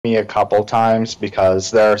me a couple times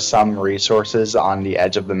because there are some resources on the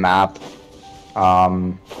edge of the map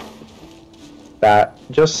that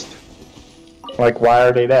just, like, why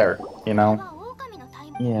are they there, you know?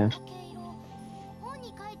 Yeah.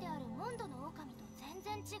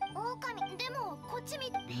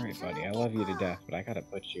 Alright, buddy, I love you to death, but I gotta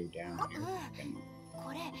put you down here. Fucking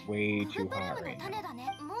way too hot right now.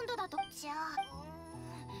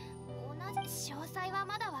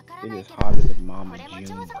 It is hotter than Mama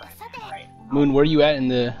June right now. Moon, where are you at in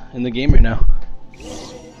the game right now?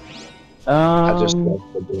 I just love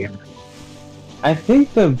the game. I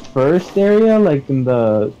think the first area, like in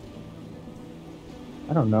the,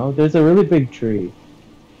 I don't know, there's a really big tree.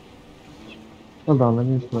 Hold on, let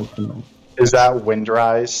me just look at that. Is that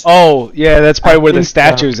Windrise? Oh, yeah, that's probably where the think so.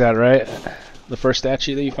 statue's at, right? The first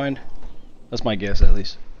statue that you find? That's my guess, at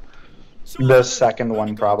least. The second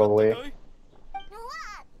one, probably.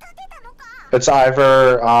 It's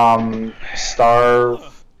either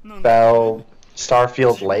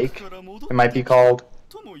Starfield Lake, it might be called.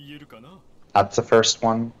 That's the first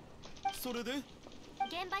one.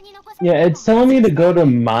 Yeah, it's telling me to go to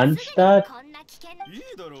Mondstadt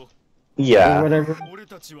Yeah. or whatever,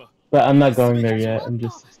 but I'm not going there yet. I'm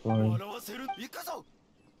just exploring.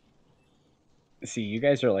 See, you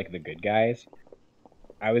guys are like the good guys.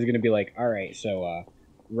 I was gonna be like, alright, so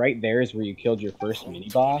right there is where you killed your first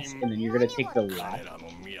mini-boss, and then you're gonna take the left,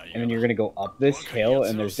 and then you're gonna go up this hill,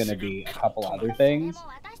 and there's gonna be a couple other things.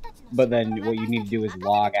 But then what you need to do is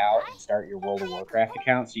log out and start your World of Warcraft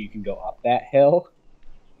account so you can go up that hill.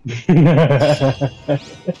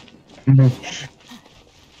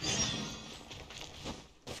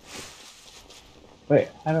 Wait,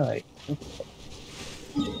 how do I?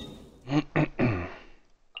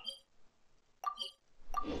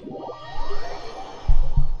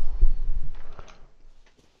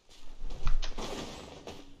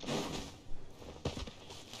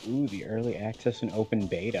 Ooh, the early access and open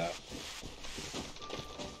beta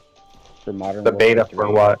for Modern The Warfare beta 3. for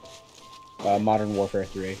what? Modern Warfare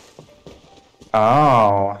 3.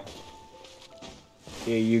 Oh.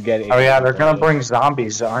 Yeah, you get it. Oh yeah, they're gonna bring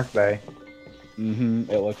zombies, aren't they? Mm-hmm.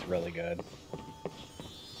 It looks really good.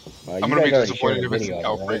 I'm gonna be disappointed if it's an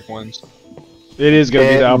Outbreak ones. It is gonna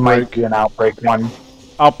be the It might Outbreak. be an Outbreak one.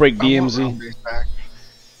 Outbreak I want DMZ. zombies back.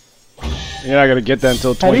 You're not gonna get that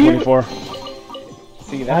until 2024.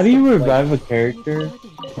 See, How do you revive a character? You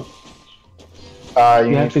You have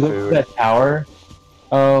need to go to food. that tower.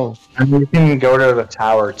 Oh, And you can go to the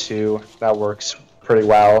tower too. That works pretty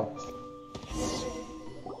well.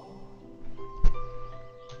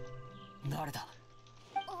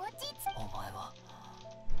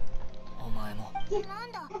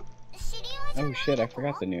 Oh shit, I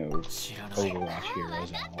forgot the new Overwatch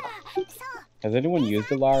heroes out. Has anyone used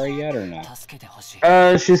the Lara yet or not?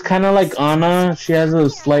 she's kind of like Ana. She has a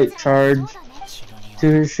slight charge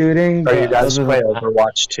to her shooting. Or you but guys other play than that,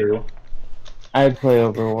 Overwatch too? I play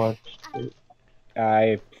Overwatch.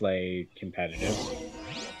 I play competitive.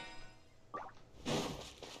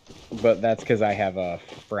 But that's because I have a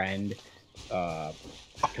friend, because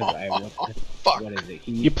what is it?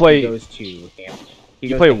 You play- He goes to You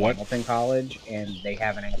goes play to what? Hamilton College, and they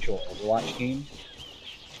have an actual Overwatch team,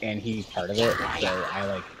 and he's part of it. So I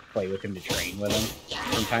like play with him to train with him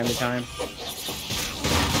from time to time.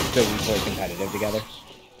 So we play competitive together.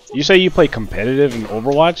 You say you play competitive in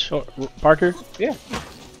Overwatch, Parker? Yeah,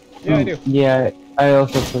 I do. Yeah, I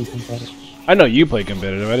also play competitive. I know you play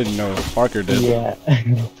competitive. I didn't know Parker did. Yeah.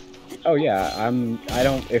 Oh yeah, I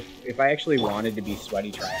don't. If I actually wanted to be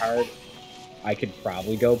sweaty tryhard, I could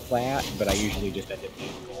probably go plat, but I usually just end up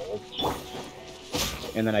being gold,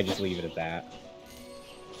 and then I just leave it at that.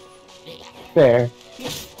 Fair.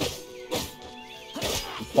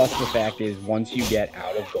 Plus the fact is, once you get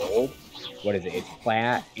out of gold, what is it? It's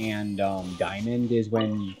plat and diamond is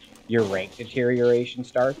when your rank deterioration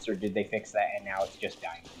starts, or did they fix that and now it's just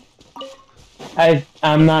diamond?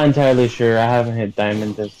 I'm not entirely sure. I haven't hit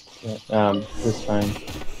diamond this time.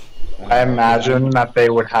 I imagine that they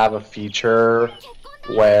would have a feature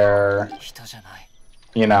where,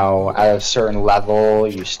 you know, at a certain level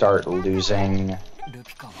you start losing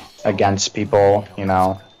against people, you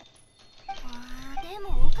know.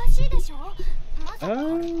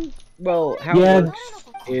 Well, how it works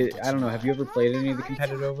is, I don't know, have you ever played any of the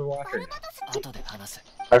competitive Overwatch or not?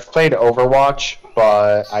 I've played Overwatch,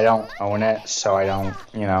 but I don't own it, so I don't,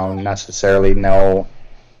 you know, necessarily know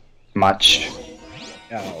much.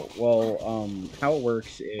 Oh, well, how it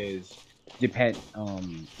works is,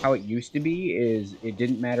 how it used to be is, it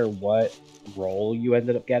didn't matter what role you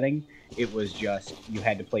ended up getting, it was just, you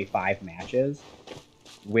had to play 5 matches,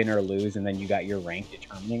 win or lose, and then you got your rank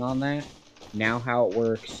determining on that. Now how it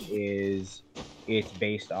works is it's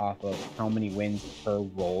based off of how many wins per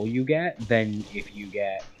roll you get. Then if you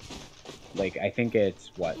get, like, I think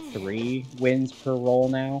it's, what, 3 wins per roll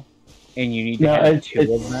now? And you need to have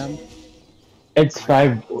 2 of them? It's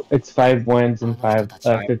 5 wins and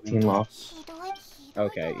 15 loss.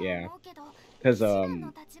 Okay, yeah. Because,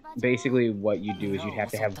 basically what you do is you'd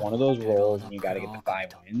have to have one of those rolls, and you gotta get the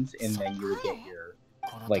 5 wins, and then you would get your,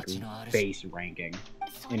 like, base ranking.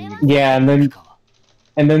 Yeah,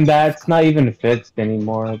 and then that's not even fixed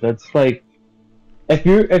anymore. That's like, if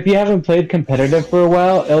you haven't played competitive for a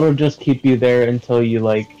while, it'll just keep you there until you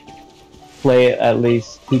like play it at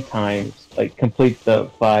least 2 times, like complete the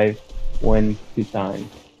 5 wins 2 times.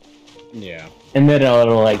 Yeah. And then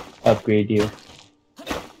it'll like upgrade you.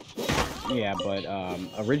 Yeah, but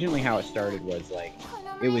originally how it started was like,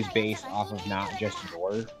 it was based off of not just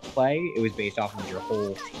your play, it was based off of your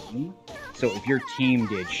whole team. So if your team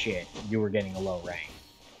did shit, you were getting a low rank.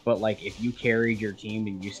 But like, if you carried your team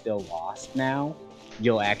and you still lost now,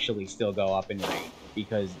 you'll actually still go up in rank,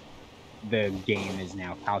 because the game is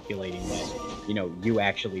now calculating that, you know, you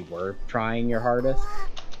actually were trying your hardest.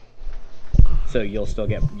 So you'll still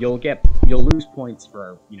you'll lose points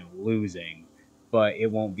for, you know, losing, but it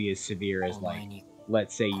won't be as severe as, like,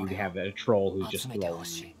 let's say you have a troll who's just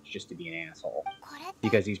throwing just to be an asshole,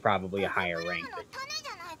 because he's probably a higher rank than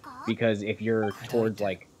you. Because if you're towards,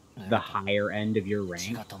 like, the higher end of your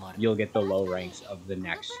rank, you'll get the low ranks of the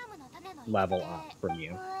next level up from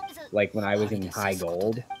you. Like, when I was in high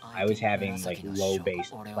gold, I was having, like, low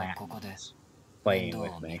base platinums playing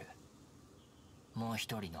with me.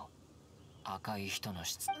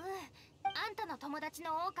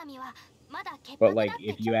 But, like,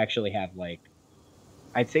 if you actually have, like,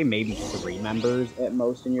 I'd say maybe 3 members at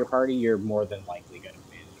most in your party, you're more than likely going to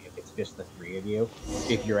win if it's just the 3 of you,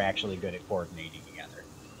 if you're actually good at coordinating together.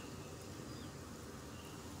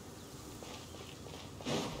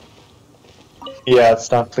 Yeah, it's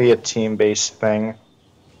definitely a team-based thing.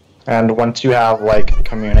 And once you have, like,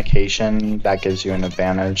 communication, that gives you an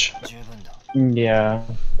advantage. Yeah,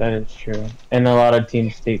 that is true. And a lot of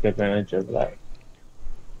teams take advantage of that.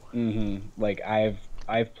 Like,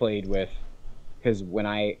 I've played with, because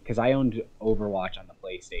I owned Overwatch on the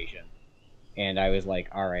PlayStation, and I was like,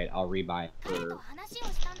 alright, I'll rebuy it for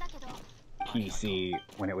PC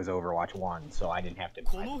when it was Overwatch 1, so I didn't have to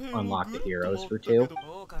unlock the heroes for 2.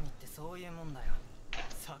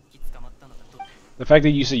 The fact that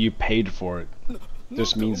you said you paid for it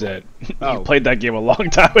just means that you played that game a long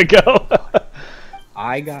time ago.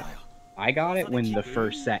 I got it when the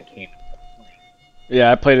first set came out.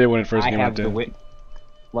 Yeah, I played it when it first came out too.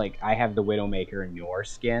 I have the Widowmaker and your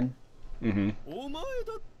skin.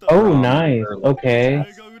 Oh, nice. Okay.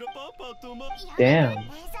 Damn.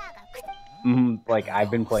 Like, I've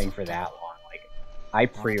been playing for that long. Like, I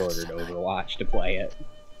pre-ordered Overwatch to play it.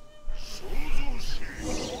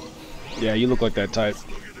 Yeah, you look like that type.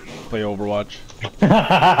 Play Overwatch.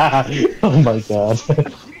 Oh my god.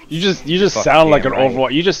 You just sound like an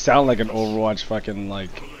Overwatch. You just sound like an Overwatch fucking like.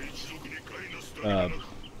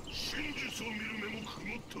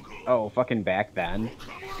 Oh, fucking back then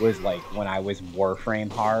was like when I was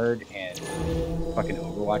Warframe hard and fucking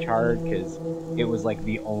Overwatch hard, because it was like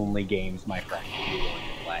the only games my friends would be willing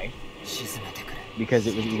to play. Because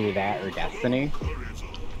it was either that or Destiny.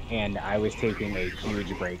 And I was taking a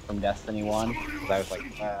huge break from Destiny 1, because I was like,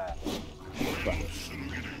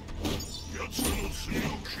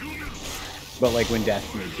 But like when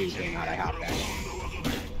Destiny 2 came out, I hopped back.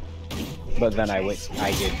 But then I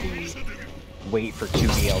did the wait for 2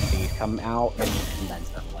 DLCs come out and then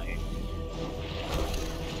start playing.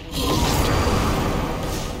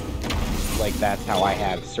 Like, that's how I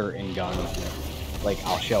have certain guns that, like,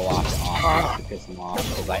 I'll show off to Austin to piss them off,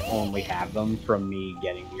 because I only have them from me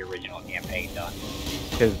getting the original campaign done.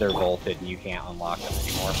 Because they're bolted and you can't unlock them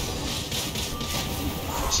anymore.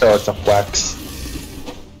 So it's a flex.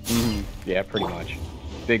 Yeah, pretty much.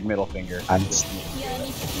 Big middle finger.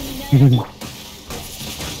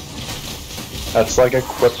 That's like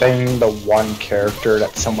equipping the one character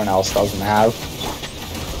that someone else doesn't have.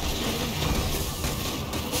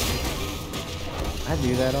 I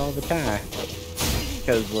do that all the time.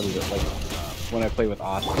 Because, what is it, like, when I play with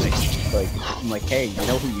Austin, I'm like, hey, you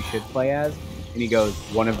know who you should play as? And he goes,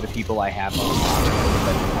 one of the people I have on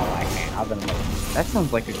that's all I have. And I'm like, that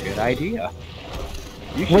sounds like a good idea.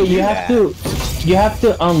 Wait, you have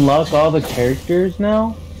to unlock all the characters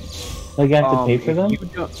now? Like, you have to pay for them?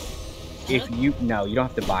 No, you don't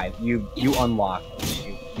have to buy. You unlock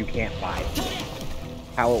them. You can't buy them.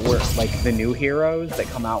 How it works, like the new heroes that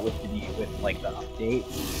come out with the with like the update.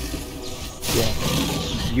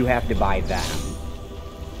 Yeah. You have to buy that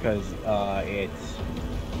because it's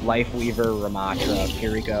Lifeweaver, Ramatra,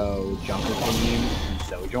 Kirito, Junker Queen, and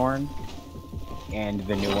Sojourn, and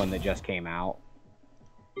the new one that just came out.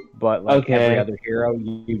 But like every other hero,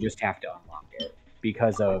 you just have to unlock it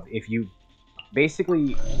because of if you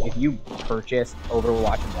purchased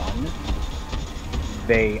Overwatch 1,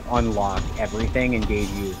 they unlocked everything and gave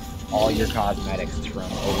you all your cosmetics from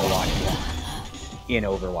Overwatch 1 in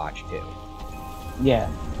Overwatch 2. Yeah.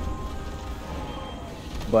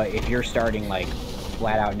 But if you're starting like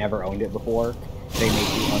flat out never owned it before, they make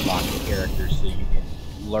you unlock the characters so you can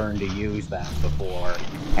learn to use them before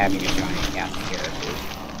having a giant cast of characters.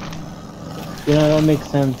 You know, that makes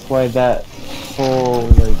sense why that whole,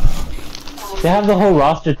 like... They have the whole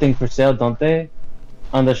roster thing for sale, don't they?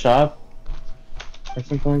 On the shop? Or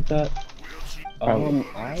something like that?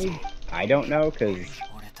 I don't know, because,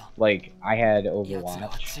 like, I had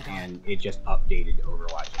Overwatch, and it just updated to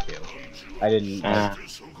Overwatch 2. I didn't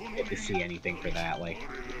get to see anything for that. Like,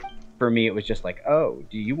 for me, it was just like, oh,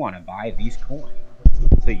 do you want to buy these coins?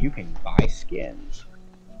 So you can buy skins.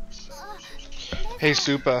 Hey,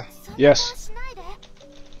 Supah. Yes.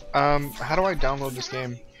 How do I download this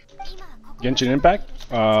game? Genshin Impact?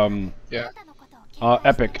 Yeah.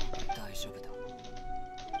 Epic.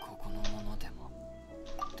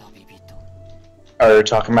 Are you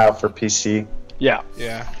talking about for PC? Yeah.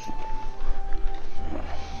 Yeah.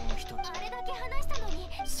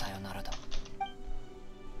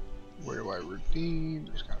 Where do I redeem?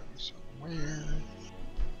 There's gotta be somewhere.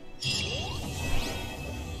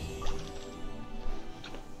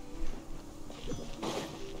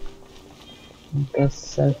 That's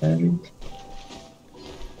 7.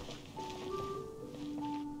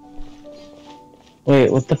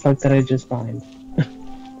 Wait, what the fuck did I just find?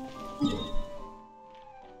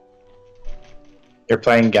 You're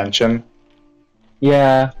playing Genshin?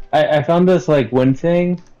 Yeah, I found this like wind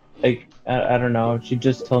thing. Like I don't know. She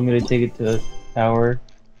just told me to take it to the tower.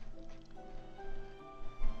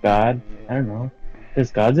 God, I don't know.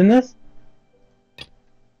 There's gods in this?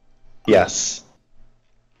 Yes.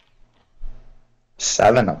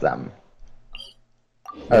 7 of them.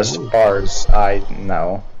 As far as I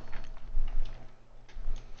know.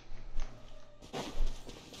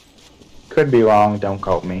 Could be wrong, don't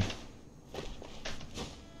quote me.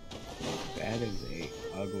 That is a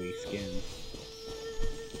ugly skin.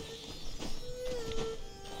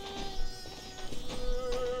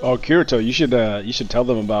 Oh, Kirito, you should tell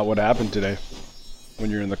them about what happened today when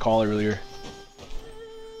you were in the call earlier.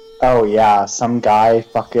 Oh yeah, some guy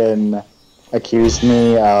fucking accused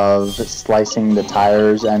me of slicing the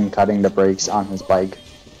tires and cutting the brakes on his bike.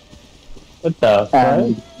 What the fuck?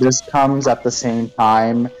 And this comes at the same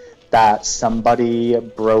time that somebody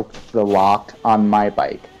broke the lock on my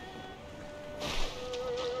bike.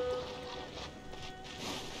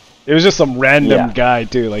 It was just some random guy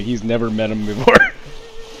too, like he's never met him before.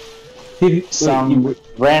 Some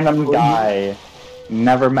random guy,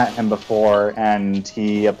 never met him before, and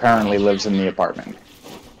he apparently lives in the apartment.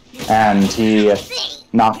 And he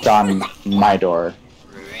knocked on my door.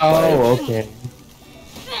 Oh, okay.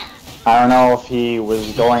 I don't know if he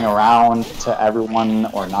was going around to everyone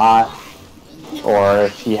or not, or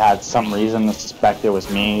if he had some reason to suspect it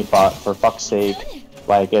was me, but for fuck's sake,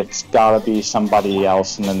 like, it's gotta be somebody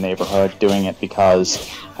else in the neighborhood doing it because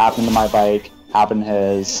happened to my bike, happened to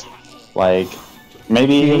his, like,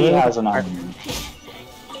 maybe he has an argument.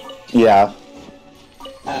 Yeah.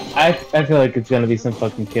 I feel like it's gonna be some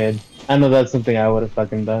fucking kid. I know that's something I would have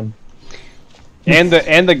fucking done. And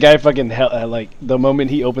the guy fucking like the moment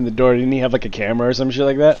he opened the door, didn't he have like a camera or some shit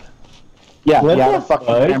like that? Yeah, What he had the a fucking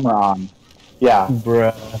fuck? camera on. Yeah.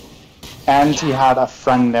 Bruh. And he had a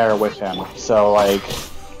friend there with him, so like,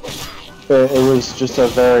 it was just a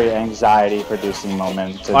very anxiety-producing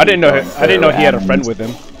moment. I didn't know he had a friend with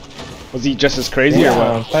him. Was he just as crazy or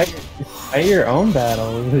what? Fight your own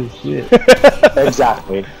battle. Shit.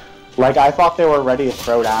 Exactly. Like, I thought they were ready to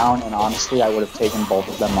throw down, and honestly, I would have taken both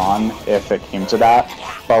of them on if it came to that.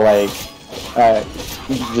 But like,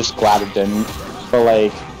 just glad it didn't. But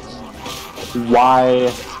like,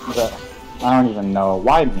 why I don't even know.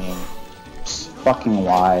 Why me? Just fucking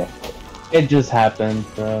why? It just happened,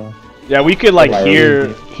 bro. Yeah, we could like hear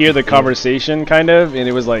the conversation kind of, and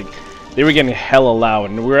it was like they were getting hella loud,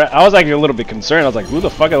 and I was actually a little bit concerned. I was like, who the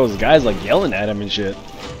fuck are those guys like yelling at him and shit?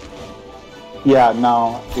 Yeah,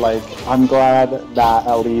 no, like, I'm glad that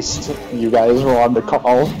at least you guys were on the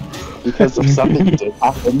call, because if something did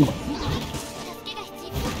happen...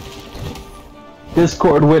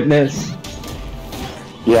 Discord witness.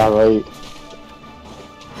 Yeah, right.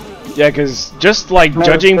 Yeah, because just like No,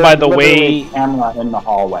 judging there's by the literally way, a camera in the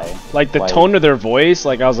hallway. like the tone of their voice,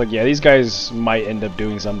 like I was like, yeah, these guys might end up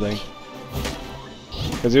doing something.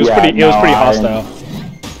 Because it was pretty hostile.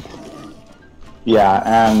 Yeah,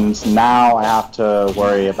 and now I have to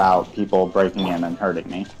worry about people breaking in and hurting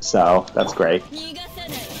me, so that's great.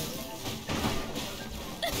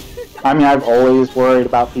 I mean, I've always worried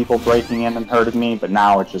about people breaking in and hurting me, but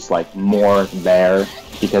now it's just like more there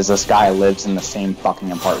because this guy lives in the same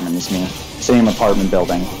fucking apartment as me, same apartment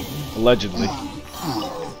building. Allegedly.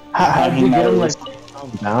 How'd you get him like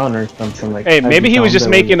down or something like? Hey, maybe he was just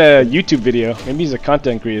making a YouTube video. Maybe he's a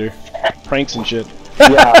content creator, pranks and shit.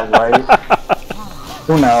 Yeah, right.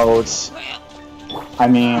 Who knows? I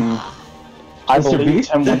mean, I believed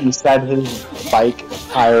him when he said his bike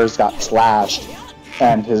tires got slashed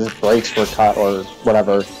and his brakes were cut or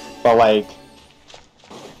whatever. But like,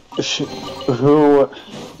 who?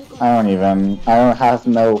 I don't have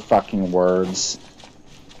no fucking words.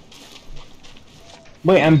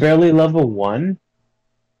 Wait, I'm barely level 1?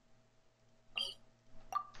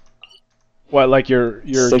 What, like your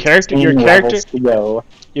character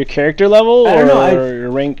your character level or your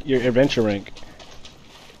rank, your adventure rank?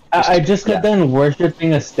 I just got done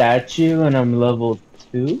worshipping a statue and I'm level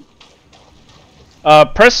 2.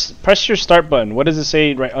 Press your start button. What does it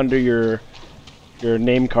say right under your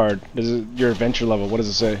name card? Your adventure level? What does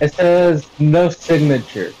it say? It says no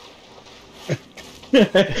signature. I'm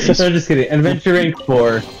just kidding. Adventure rank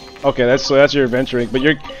 4. Okay, that's your adventure rank, but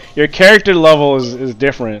your character level is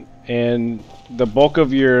different, and the bulk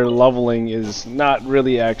of your leveling is not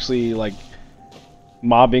really actually like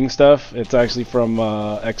mobbing stuff. It's actually from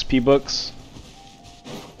XP books.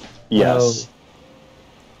 Yes.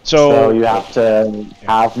 So you have to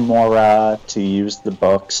have Mora to use the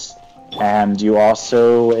books, and you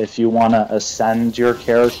also, if you want to ascend your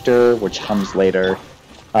character, which comes later,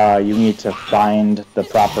 you need to find the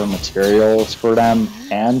proper materials for them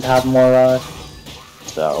and have Mora.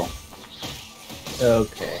 So.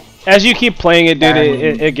 Okay. As you keep playing it, dude,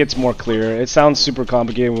 it gets more clear. It sounds super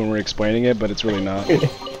complicated when we're explaining it, but it's really not.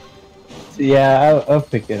 Yeah, I'll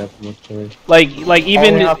pick it up eventually. Like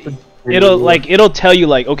even it'll tell you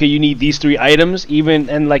like, okay, you need these 3 items,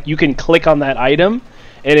 and like you can click on that item,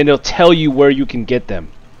 and it'll tell you where you can get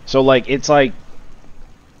them. So like it's like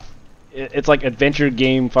adventure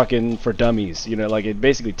game fucking for dummies, you know, like it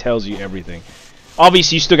basically tells you everything.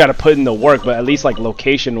 Obviously, you still got to put in the work, but at least like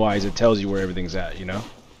location-wise, it tells you where everything's at, you know.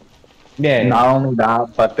 Yeah. Not only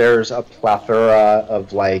that, but there's a plethora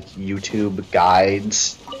of like YouTube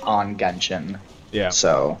guides on Genshin. Yeah.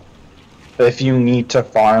 So, if you need to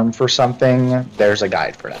farm for something, there's a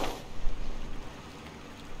guide for that.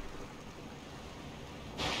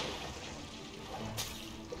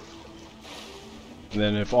 And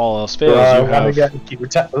then if all else fails, you have... I want to get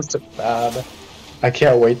Hutao so bad. I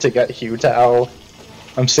can't wait to get Hutao.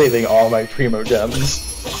 I'm saving all my Primo gems.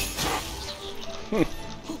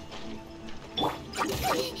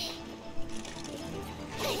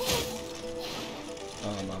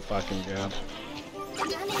 Oh my fucking god.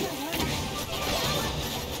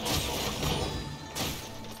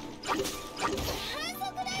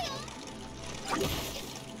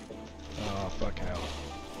 Oh fucking hell.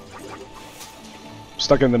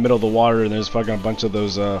 Stuck in the middle of the water and there's fucking a bunch of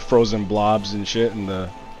those frozen blobs and shit, and the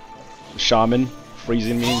shaman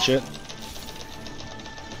freezing me and shit.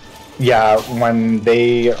 Yeah, when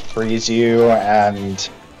they freeze you and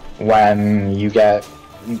when you get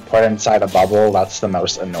put inside a bubble, that's the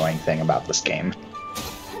most annoying thing about this game.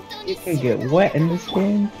 You can get wet in this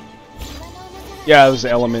game? Yeah, there's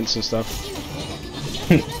elements and stuff.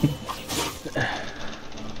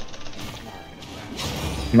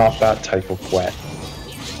 Not that type of wet.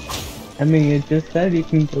 I mean, it just said you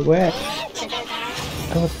can get wet.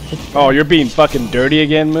 Oh, you're being fucking dirty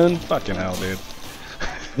again, Moon? Fucking hell, dude.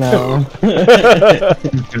 No.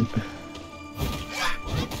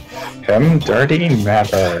 Him dirty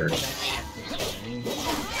never.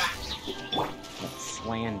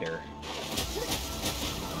 Slander.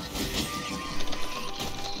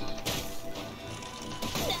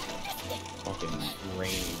 Fucking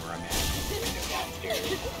rain where I'm at. Window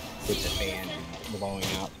downstairs with the fan blowing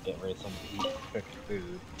out to get rid of some heat cooking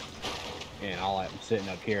food. And I'm sitting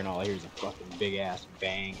up here and all I hear is a fucking big ass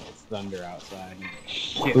bang. It's thunder outside.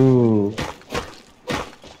 Shit. Ooh.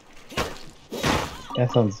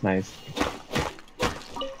 That sounds nice.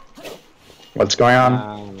 What's going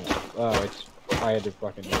on? I had to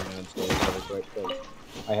fucking run downstairs really quick because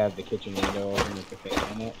I have the kitchen window open with the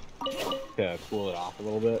fan in it to cool it off a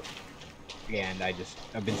little bit. And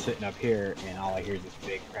I've been sitting up here and all I hear is this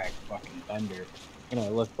big crack fucking thunder. And I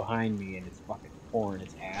look behind me and it's fucking pouring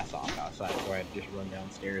its ass off outside, so I had to just run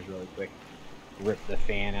downstairs really quick, rip the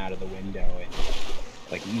fan out of the window, and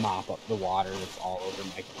like mop up the water that's all over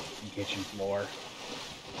my kitchen floor.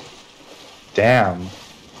 Damn.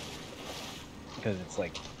 Because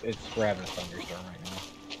we're having a thunderstorm right now.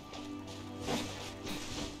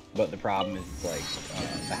 But the problem is, like,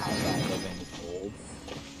 the house I live in is old.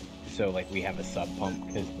 So, like, we have a sub pump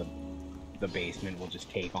because the basement will just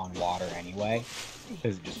take on water anyway.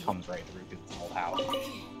 Because it just comes right through because it's an old house.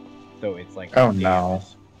 So it's like, oh no.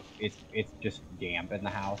 It's just damp in the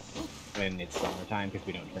house when it's summertime because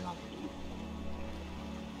we don't turn on the heat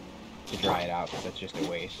to dry it out, because that's just a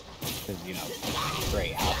waste. Because, you know,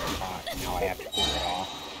 great house is hot, and now I have to cool it off.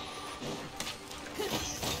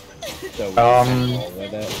 So we just roll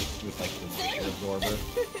with it with like the moisture absorber.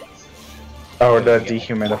 Oh, the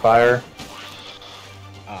dehumidifier.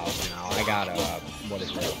 Oh no, I got a what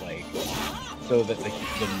is it like? So that the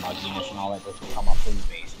mugginess and all that doesn't come up from the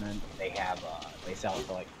basement. They have they sell it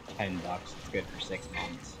for like $10. It's good for 6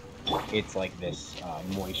 months. It's like this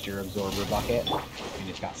moisture absorber bucket, and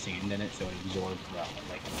it's got sand in it, so it absorbs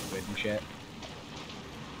like liquid and shit.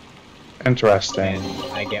 Interesting.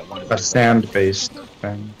 And I get one of a those. sand-based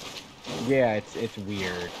thing. Yeah, it's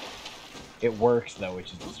weird. It works though,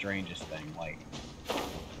 which is the strangest thing. Like,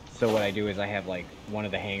 so what I do is I have like one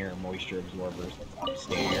of the hanger moisture absorbers that's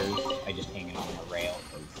upstairs. I just hang it on a rail,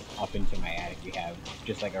 because up into my attic you have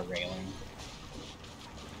just like a railing,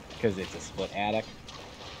 because it's a split attic.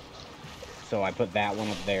 So I put that one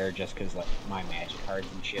up there just because like my magic cards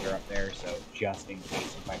and shit are up there, so just in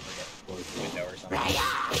case if I forget to close the window or something.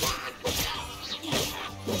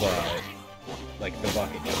 But like the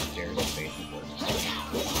bucket downstairs is basically works.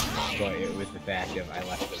 But it was the fact of I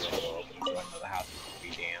left the window open, so I know the house is gonna be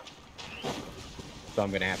damp. So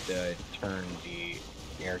I'm gonna have to turn the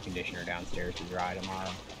air conditioner downstairs to dry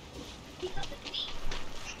tomorrow.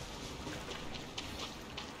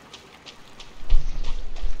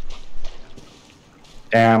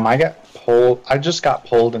 Damn, I just got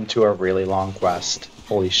pulled into a really long quest.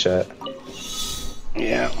 Holy shit.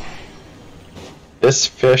 Yeah. This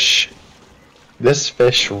fish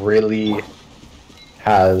really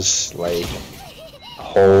has, like, a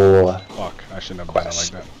whole Fuck, I shouldn't have done it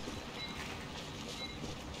like that.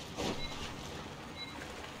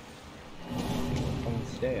 On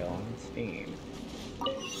stale on Steam.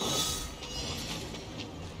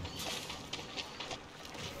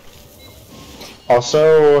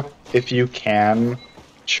 Also, if you can,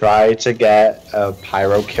 try to get a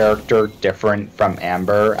pyro character different from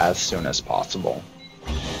Amber as soon as possible.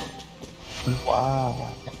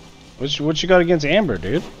 Wow. What you got against Amber,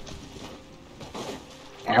 dude?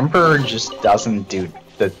 Amber just doesn't do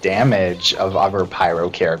the damage of other pyro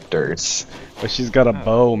characters. But she's got a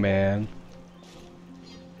bow, man.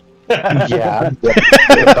 Yeah,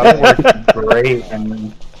 that works great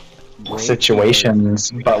in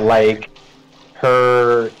situations, but like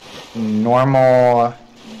her normal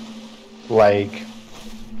like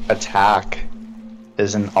attack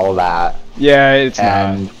isn't all that. Yeah, it's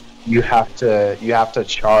and not. you have to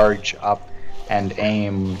charge up and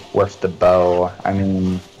aim with the bow. I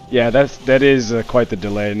mean, yeah, that is quite the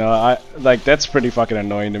delay. No, that's pretty fucking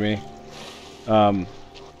annoying to me.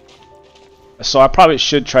 So I probably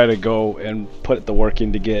should try to go and put the work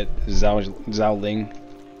in to get Zhao Ling.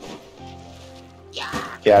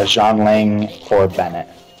 yeah, Zhang or Bennett.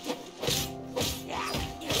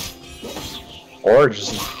 Or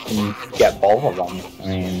just get both of them. I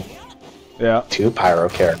mean, yeah, 2 pyro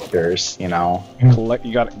characters, you know. Collect.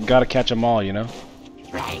 You gotta catch them all, you know.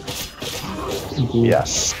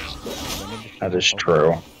 Yes, that is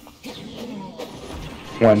true.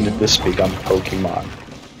 When did this become Pokemon?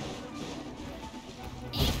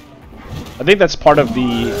 I think that's part of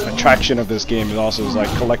the attraction of this game. Is also like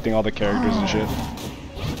collecting all the characters and shit.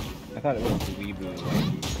 I thought it was Weeboo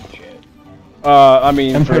and shit. I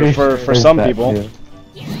mean, for some people. Too.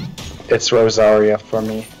 It's Rosaria for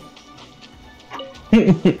me.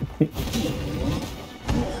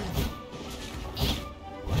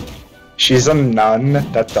 She's a nun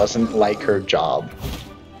that doesn't like her job.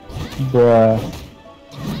 Bruh.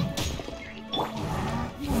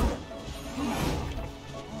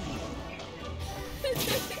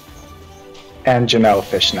 And Janelle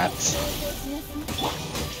fishnets.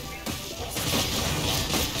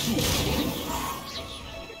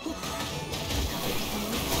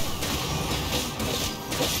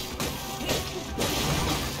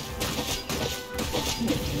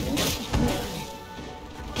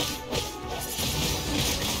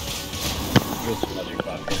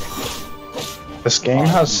 This game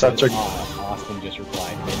has such a... Austin just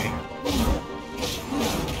replied to me.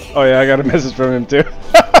 Oh yeah, I got a message from him too.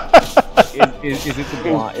 Is it the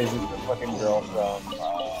blonde? Is it the fucking girl from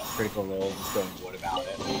Critical Role just going, what about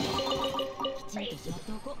it?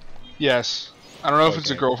 Yes. I don't know if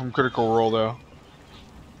it's a girl from Critical Role though.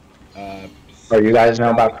 Oh, you guys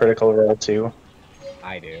know about Critical Role too?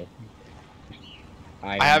 I do.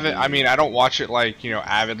 I haven't. I mean, I don't watch it like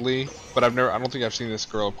avidly, but I don't think I've seen this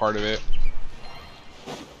girl a part of it.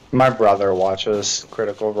 My brother watches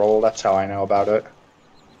Critical Role. That's how I know about it.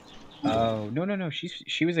 Oh no!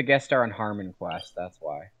 She was a guest star on Harmon Quest. That's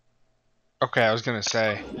why. Okay, I was gonna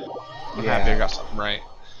say. I'm happy I got something right.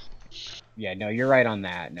 Yeah, no, you're right on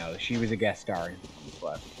that. No, she was a guest star in Harmon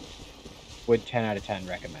Quest. Would 10 out of 10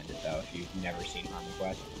 recommend it though if you've never seen Harmon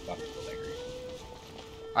Quest? It's fucking hilarious.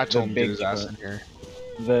 I told him to get his ass in here.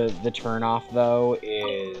 The turn off though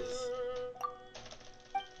is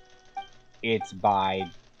it's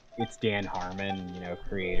Dan Harmon,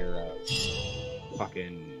 creator of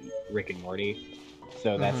fucking Rick and Morty.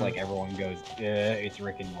 So that's like everyone goes, it's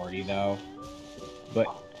Rick and Morty though. But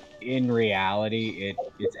in reality,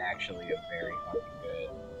 it's actually a very fucking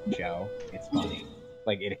good show. It's funny.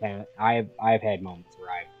 Like I've had moments where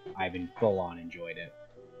I've been full on enjoyed it.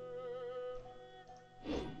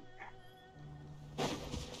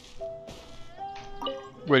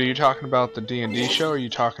 Wait, are you talking about the D&D show, or are you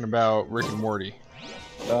talking about Rick and Morty?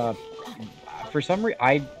 For some reason,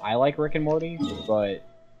 I like Rick and Morty, but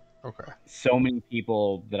okay. So many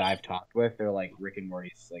people that I've talked with, they're like Rick and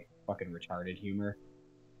Morty's like fucking retarded humor.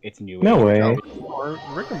 It's new. No way.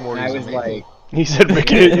 Rick and Morty. I was like, he said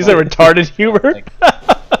retarded humor. Like,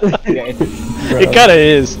 yeah, it kind of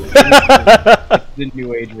is. It's the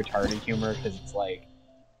new age retarded humor because it's like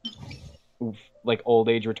old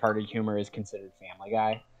age retarded humor is considered Family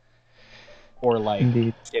Guy, or like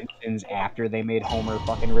Simpsons after they made Homer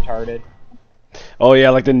fucking retarded. Oh yeah,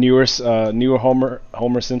 like the newer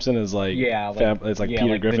Homer Simpson is like it's like Peter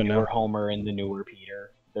like Griffin the newer now. Homer and the newer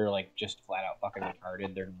Peter, they're like just flat out fucking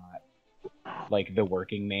retarded. They're not like the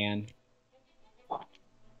working man.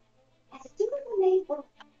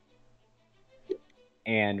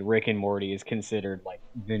 And Rick and Morty is considered like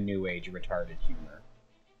the new age retarded humor.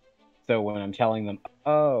 So when I'm telling them,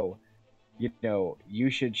 oh, you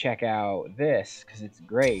should check out this because it's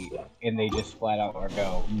great, and they just flat out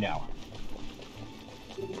go, no.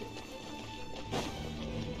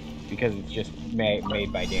 Because it's just made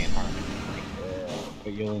by Dan Harmon.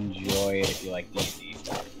 But you'll enjoy it if you like D&D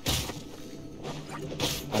stuff.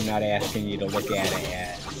 I'm not asking you to look at it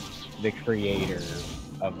as the creator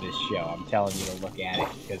of this show. I'm telling you to look at it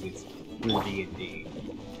because it's through D&D.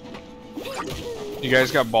 You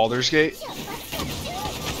guys got Baldur's Gate?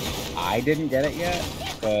 I didn't get it yet,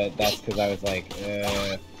 but that's because I was like,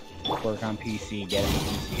 work on PC, get it on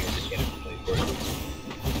PC, or just get it on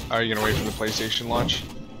PlayStation. Are you gonna wait for the PlayStation launch?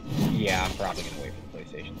 Yeah, I'm probably gonna wait for the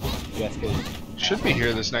PlayStation launch. Just because. Should be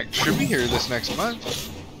here this next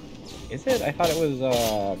month. Is it? I thought it was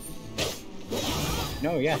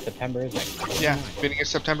No, yeah, September is next month. Yeah, beginning of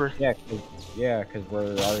September. Yeah, because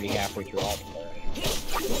we're already halfway through August already.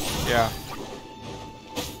 Yeah.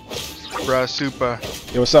 Bruh, Supah.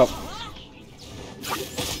 Yo, what's up?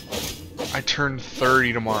 I turn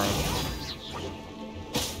 30 tomorrow.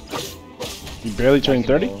 You barely turned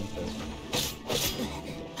 30?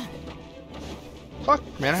 Fuck,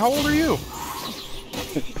 man, how old are you?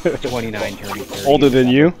 29 turning 30. Older than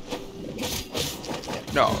you?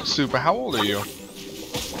 No, Supah, how old are you?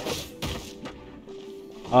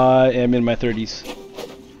 I am in my 30s.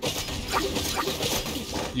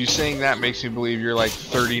 You saying that makes me believe you're like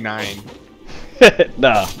 39.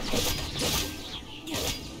 Nah.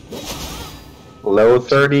 Low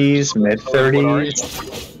 30s, mid 30s.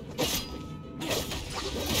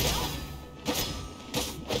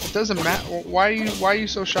 It doesn't matter. Why are you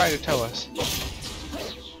so shy to tell us?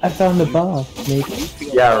 I found the boss, maybe.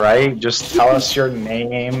 Yeah, right? Just tell us your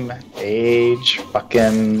name, age,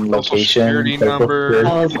 fucking location. Security number.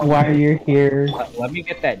 Tell us why you're here. Let me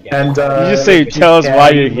get that down. And, You just say, tell us why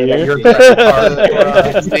you're here.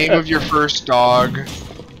 Name of your first dog.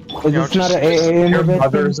 Is this not an AA Your intervention?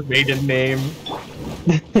 mother's maiden name.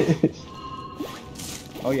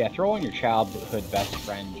 Oh yeah, throw in your childhood best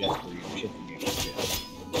friend just for your shit to do shit.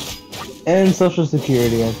 And social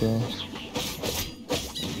security, I think.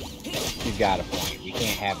 You've got a point. We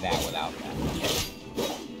can't have that without that.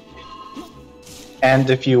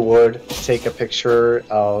 And if you would, take a picture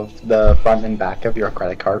of the front and back of your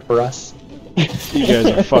credit card for us. You guys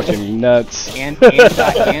are fucking nuts. And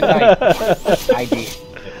ID.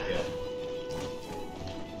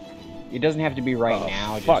 It doesn't have to be right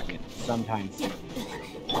now. Fuck. Just sometime soon.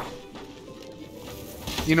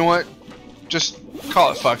 You know what? Just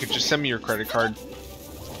Call it fuck it. Just send me your credit card.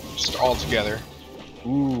 Just all together.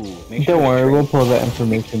 Ooh. Don't worry, we'll pull that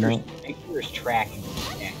information out. Make sure there's tracking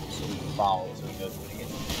so he follows so he knows what he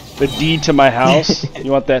gets. The deed to my house.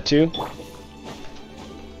 You want that too?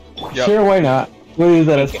 Yep. Sure, why not? We'll use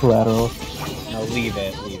that as collateral. No, leave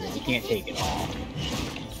it. Leave it. You can't take it all.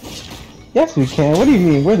 Yes, we can. What do you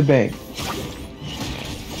mean? We're the bank.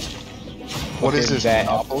 What is this? That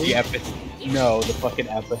Monopoly? No, the fucking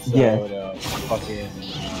episode Yeah. of fucking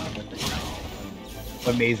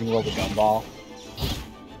Amazing World of Gumball.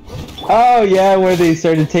 Oh yeah, where they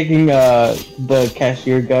started taking the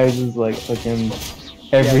cashier guys is like fucking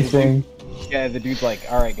everything. Yeah, the dude's like,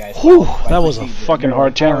 all right, guys. Whew, follow my that was a procedure." fucking And they're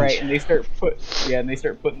hard like, "All challenge." right," and they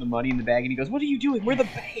start putting the money in the bag, and he goes, "What are you doing? We're the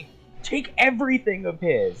bank. Take everything of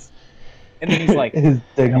his." And then he's like, His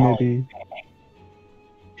dignity.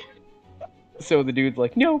 so the dude's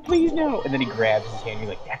like, "No, please, no." And then he grabs his hand. He's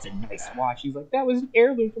like, "That's a nice watch." He's like, "That was an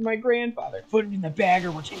heirloom from my grandfather. Put it in the bag,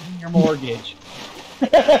 or we're taking your mortgage."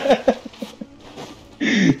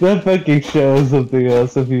 That fucking show is something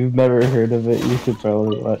else. If you've never heard of it, you should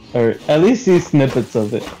probably watch, or at least see snippets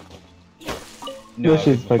of it. No, That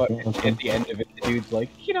shit's but fucking awesome. at the end of it, the dude's like,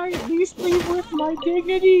 "Can I at least leave with my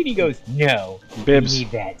dignity?" And he goes, "No, Bibs. you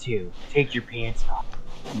need that too. Take your pants off."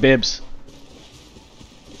 Bibs.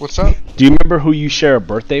 What's up? Do you remember who you share a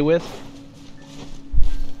birthday with?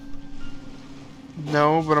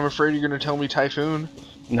 No, but I'm afraid you're gonna tell me Typhoon.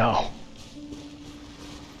 No.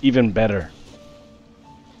 Even better.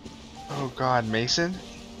 Oh God, Mason?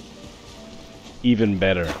 Even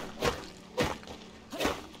better.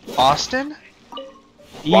 Austin?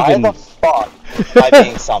 Why Even. the fuck am I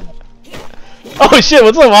being summoned? Oh shit!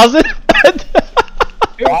 What's up, Austin?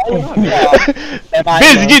 Why the fuck am I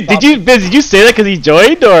Biz, being Biz, did you say that because he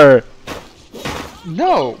joined, or?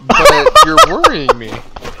 No, but you're worrying me.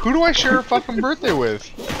 Who do I share a fucking birthday with?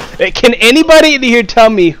 Hey, can anybody in here tell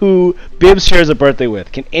me who Bibbs shares a birthday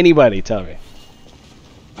with? Can anybody tell me?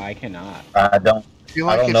 I cannot. I don't. I feel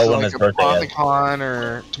like I don't it's know when like his birthday is. Apothacon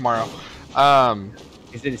or tomorrow.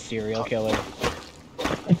 Is it a serial killer?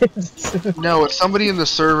 No, it's somebody in the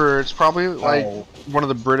server. It's probably like Oh. one of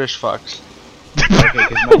the British fucks. Okay,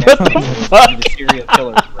 because my What the next is fuck? the serial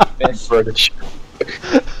killer breakfast. British.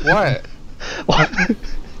 What?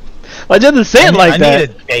 Why'd you have to say it like I that? need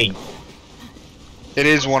a date. It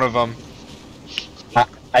is one of them.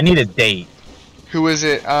 I need a date. Who is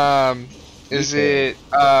it? Is it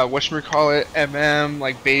whatchamacallit, MM,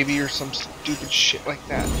 like baby or some stupid shit like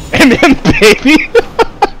that? And then baby.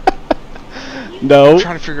 No. I'm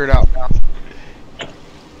trying to figure it out now.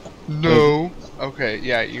 No. Okay,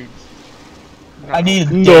 yeah, you. No. I need a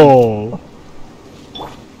date. No.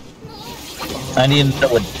 I need to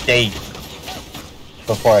know a date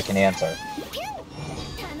before I can answer.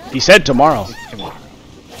 He said tomorrow.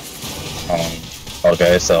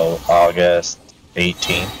 Okay, so August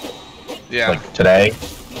 18th, Yeah. like today.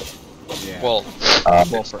 Yeah. Well,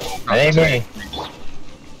 Well, for, it ain't me.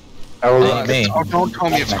 Uh, me. don't tell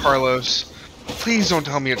me it's Carlos. Please don't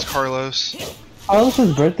tell me it's Carlos.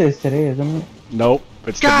 Carlos's birthday is today, isn't it? Nope.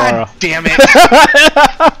 It's God tomorrow. damn it!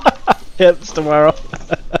 Yep, it's tomorrow.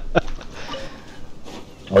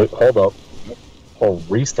 Wait, hold up. Oh,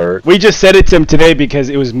 restart. We just said it to him today because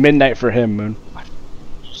it was midnight for him, Moon.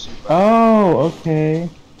 Oh, okay.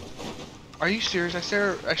 Are you serious? I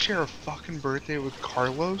share a fucking birthday with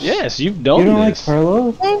Carlos? Yes, you've known You don't like this.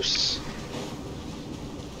 Carlos? Carlos?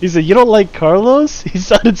 He said, "You don't like Carlos?" He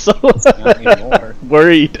sounded so Not anymore.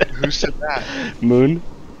 worried. Who said that? Moon.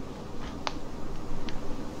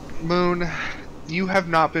 Moon, you have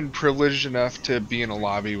not been privileged enough to be in a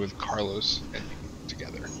lobby with Carlos and me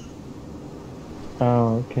together.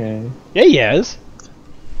 Oh, okay. Yeah, he has.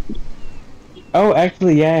 Oh,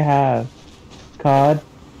 actually, yeah, I have. COD.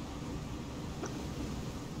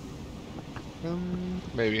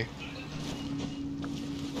 Maybe.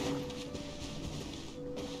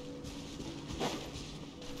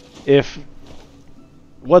 If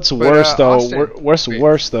what's But, worse though, Austin, what's wait.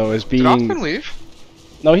 worse though is Did Austin being. leave?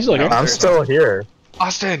 No, he's still here. I'm still here.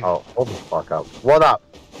 Austin! Oh, hold the fuck up. What up?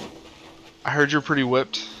 I heard you're pretty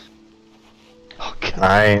whipped. Oh, God.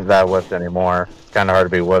 I ain't that whipped anymore. It's kind of hard to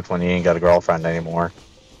be whipped when you ain't got a girlfriend anymore.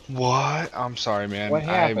 What? I'm sorry, man. What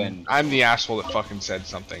happened? I'm the asshole that fucking said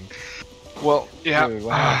something. Well, yeah. Dude,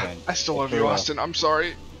 what happened? I still love For you, real. Austin. I'm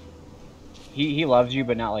sorry. He loves you,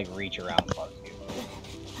 but not like reach around and loves you.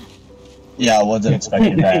 Yeah, I wasn't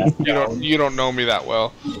expecting that. You don't know me that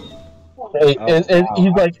well. Hey, Oh, and wow.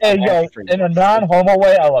 he's like, hey, I'm yo, happy for you. in a non-homo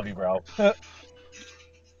way, I love you, bro.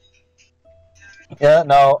 Yeah,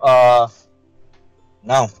 no,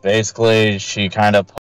 basically, she kind of